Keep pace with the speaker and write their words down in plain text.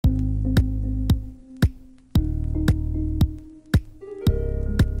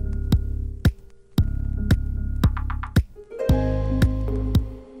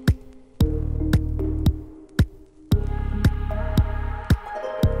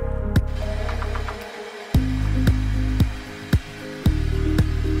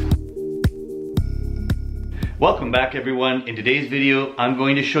Welcome back everyone. In today's video, I'm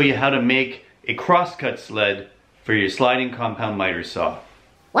going to show you how to make a crosscut sled for your sliding compound miter saw.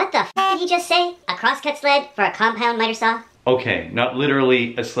 What the f did he just say? A crosscut sled for a compound miter saw? Okay, not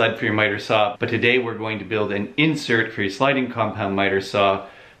literally a sled for your miter saw, but today we're going to build an insert for your sliding compound miter saw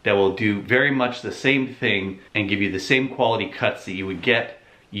that will do very much the same thing and give you the same quality cuts that you would get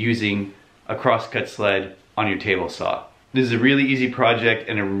using a crosscut sled on your table saw. This is a really easy project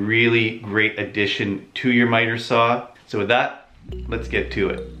and a really great addition to your miter saw. So with that, let's get to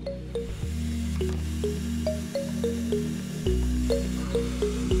it.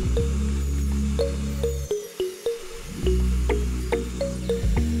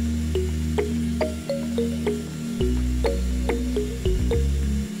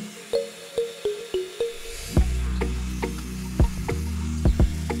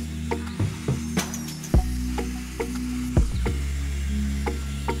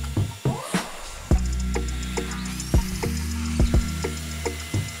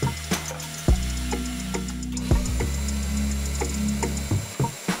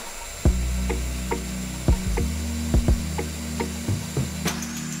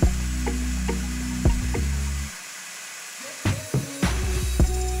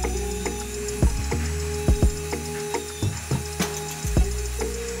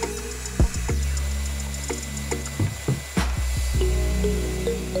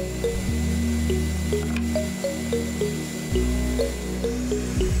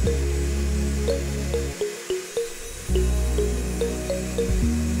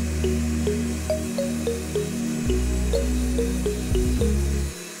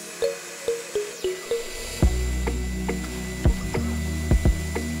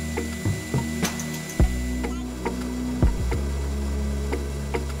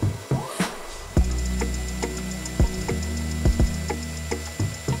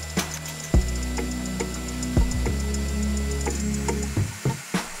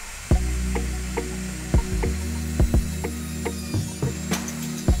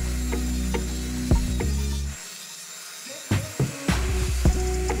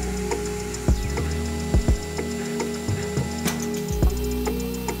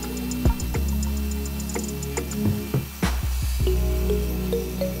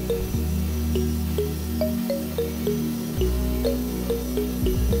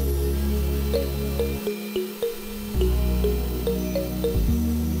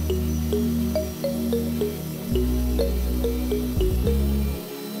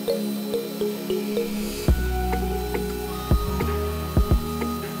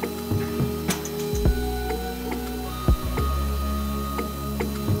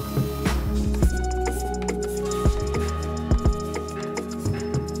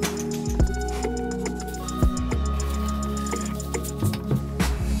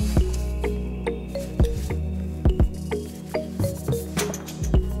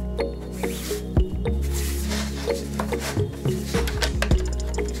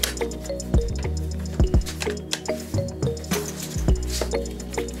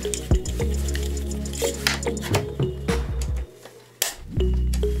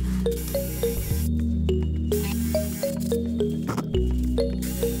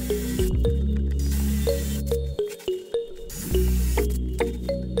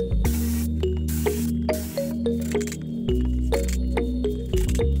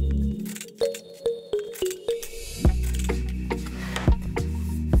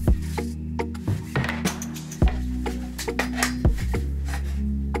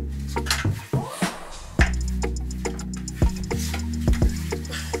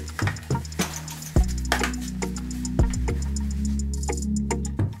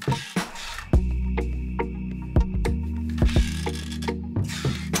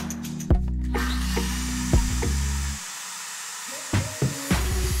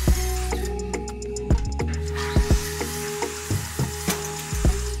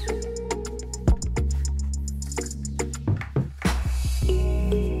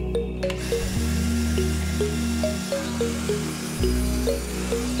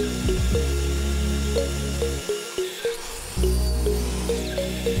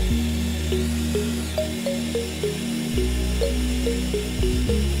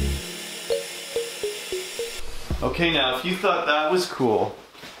 Okay, now if you thought that was cool,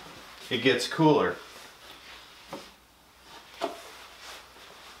 it gets cooler.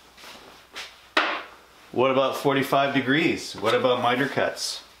 What about 45 degrees? What about miter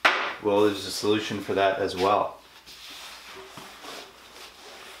cuts? Well, there's a solution for that as well.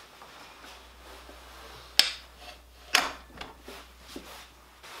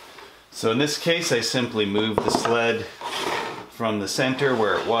 So in this case, I simply moved the sled from the center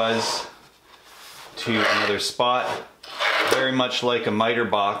where it was to another spot, very much like a miter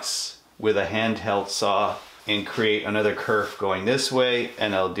box with a handheld saw, and create another kerf going this way,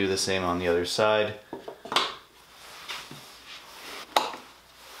 and I'll do the same on the other side.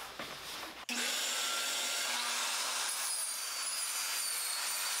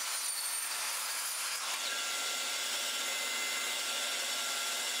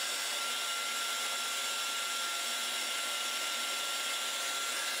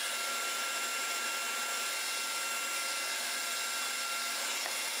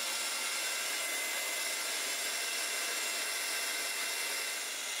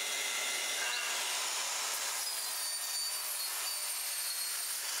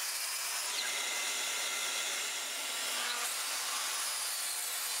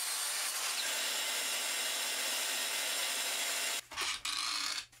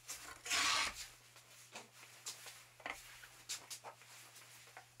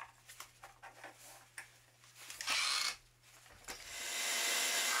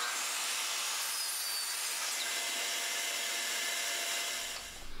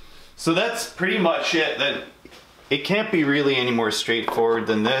 So that's pretty much it. It can't be really any more straightforward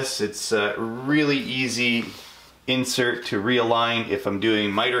than this. It's a really easy insert to realign if I'm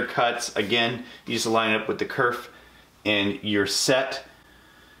doing miter cuts. Again, you just line it up with the kerf and you're set.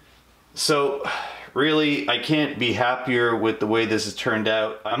 So really, I can't be happier with the way this has turned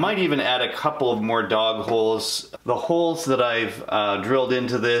out. I might even add a couple of more dog holes. The holes that I've drilled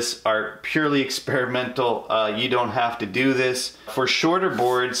into this are purely experimental. You don't have to do this. For shorter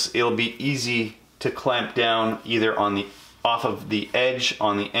boards, it'll be easy to clamp down either on off of the edge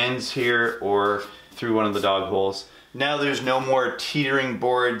on the ends here or through one of the dog holes. Now there's no more teetering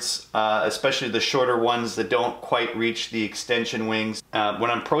boards, especially the shorter ones that don't quite reach the extension wings.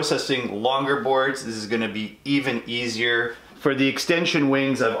 When I'm processing longer boards, this is going to be even easier. For the extension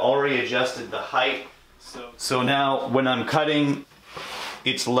wings, I've already adjusted the height. So now when I'm cutting,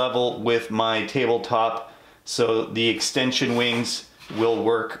 it's level with my tabletop. So the extension wings will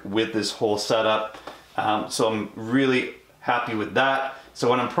work with this whole setup. So I'm really happy with that. So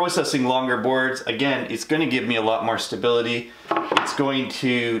when I'm processing longer boards, again, it's going to give me a lot more stability. It's going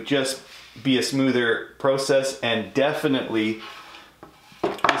to just be a smoother process, and definitely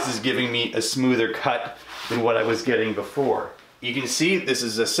this is giving me a smoother cut than what I was getting before. You can see this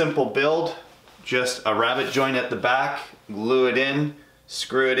is a simple build, just a rabbet joint at the back, glue it in,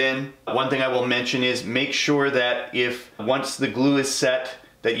 screw it in. One thing I will mention is make sure that once the glue is set,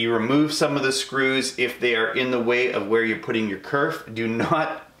 that you remove some of the screws if they are in the way of where you're putting your kerf. Do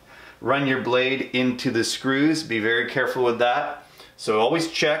not run your blade into the screws. Be very careful with that. So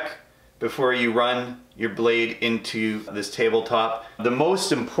always check before you run your blade into this tabletop. The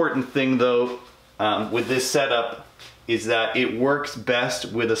most important thing though with this setup is that it works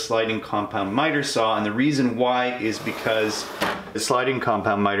best with a sliding compound miter saw, and the reason why is because the sliding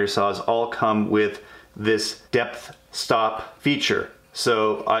compound miter saws all come with this depth stop feature.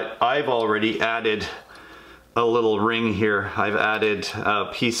 So I've already added a little ring here. I've added a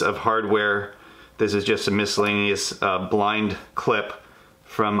piece of hardware. This is just a miscellaneous blind clip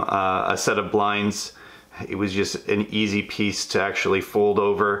from a set of blinds. It was just an easy piece to actually fold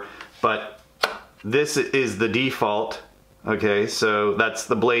over, but this is the default. Okay, so that's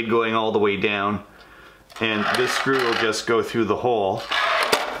the blade going all the way down, and this screw will just go through the hole.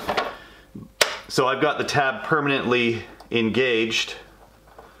 So I've got the tab permanently engaged,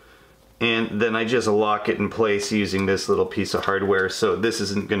 and then I just lock it in place using this little piece of hardware so this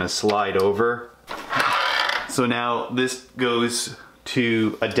isn't going to slide over. So now this goes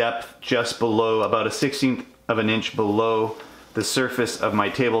to a depth just below, about 1/16 of an inch below the surface of my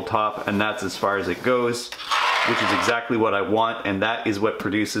tabletop, and that's as far as it goes, which is exactly what I want, and that is what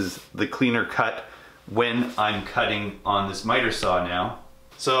produces the cleaner cut when I'm cutting on this miter saw now.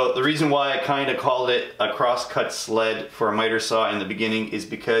 So the reason why I kind of called it a crosscut sled for a miter saw in the beginning is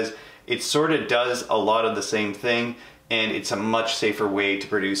because it sort of does a lot of the same thing, and it's a much safer way to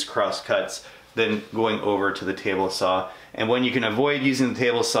produce crosscuts than going over to the table saw. And when you can avoid using the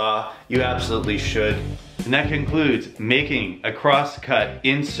table saw, you absolutely should. And that concludes making a crosscut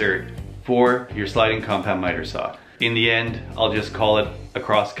insert for your sliding compound miter saw. In the end, I'll just call it a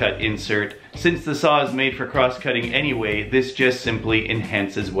crosscut insert. Since the saw is made for cross-cutting anyway, this just simply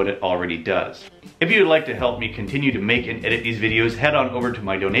enhances what it already does. If you would like to help me continue to make and edit these videos, head on over to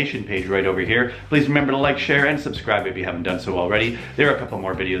my donation page right over here. Please remember to like, share, and subscribe if you haven't done so already. There are a couple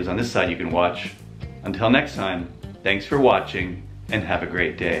more videos on this side you can watch. Until next time, thanks for watching, and have a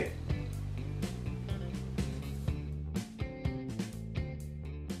great day.